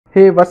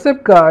Hey, what's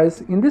up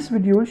guys? In this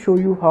video I'll show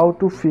you how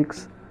to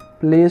fix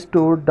Play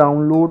Store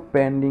download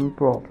pending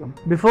problem.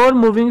 Before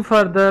moving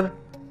further,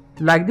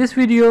 like this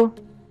video,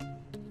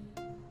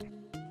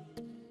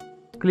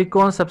 click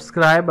on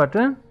subscribe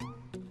button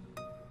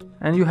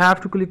and you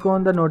have to click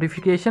on the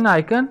notification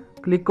icon,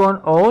 click on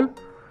all,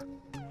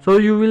 so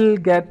you will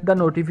get the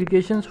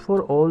notifications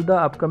for all the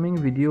upcoming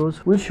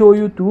videos. We'll show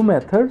you two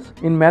methods.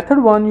 In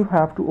method 1 you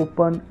have to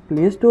open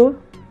Play Store,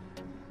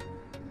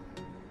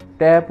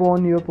 tap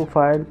on your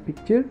profile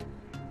picture,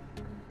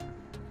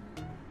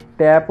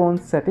 tap on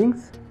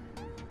settings,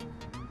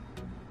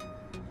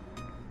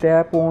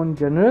 tap on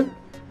general,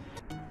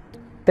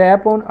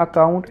 tap on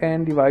account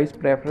and device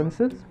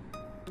preferences,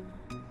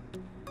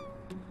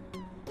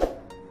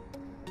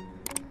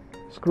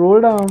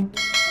 scroll down,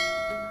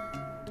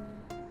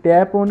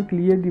 tap on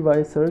clear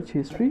device search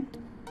history,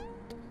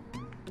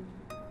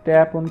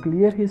 tap on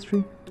clear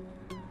history,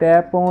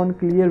 tap on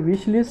clear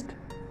wish list,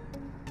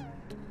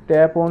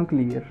 tap on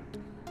clear.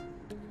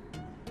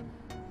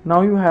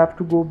 Now you have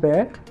to go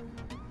back.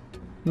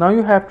 Now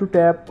you have to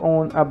tap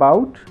on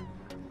about,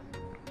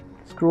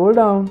 scroll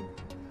down.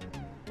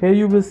 Here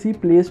you will see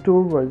Play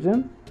Store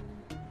version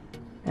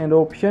and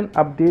option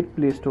update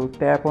Play Store.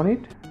 Tap on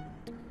it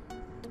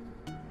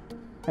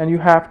and you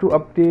have to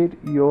update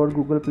your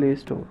Google Play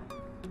Store.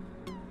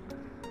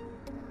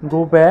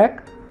 Go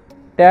back,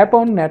 tap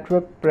on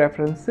network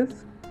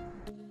preferences,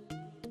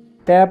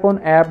 tap on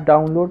app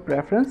download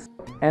preference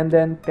and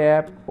then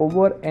tap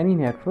over any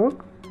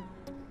network.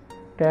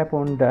 Tap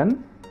on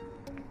done,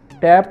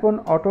 tap on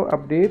auto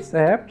updates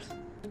apps,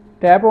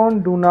 tap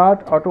on do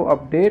not auto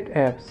update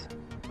apps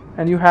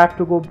and you have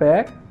to go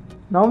back.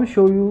 Now we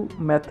show you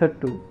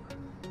method 2.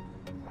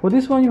 For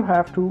this one you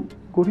have to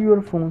go to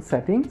your phone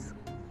settings,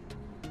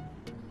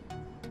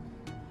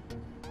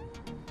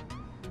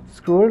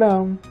 scroll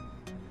down,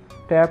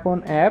 tap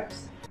on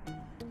apps,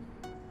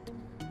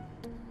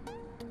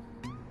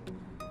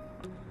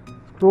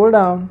 scroll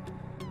down,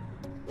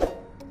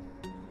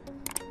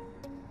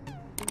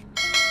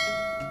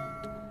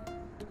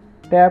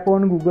 tap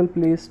on Google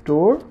Play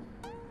Store,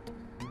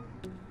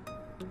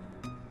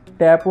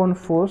 tap on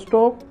Force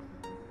Stop,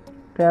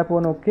 tap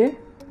on OK,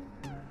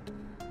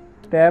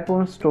 tap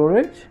on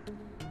Storage,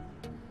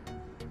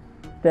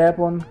 tap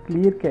on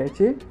Clear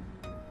Cache,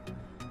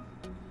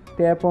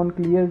 tap on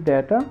Clear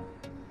Data,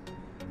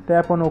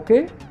 tap on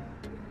OK,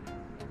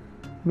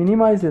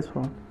 minimize this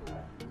one.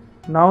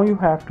 Now you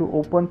have to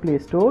open Play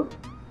Store.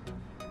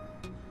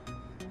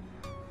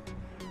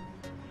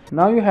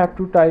 Now you have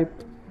to type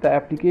the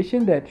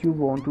application that you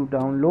want to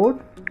download.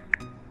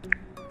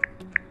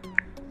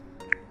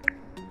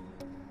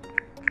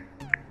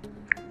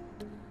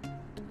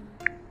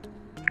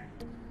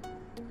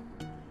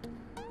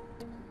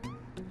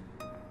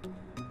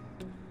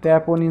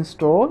 Tap on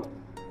install.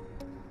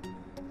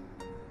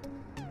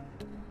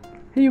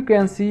 Here you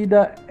can see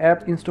the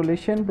app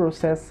installation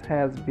process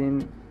has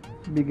been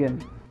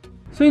begun.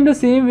 So in the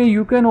same way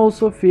you can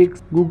also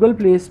fix Google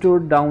Play Store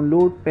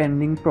download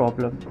pending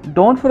problem.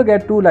 Don't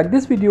forget to like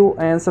this video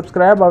and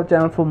subscribe our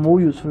channel for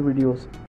more useful videos.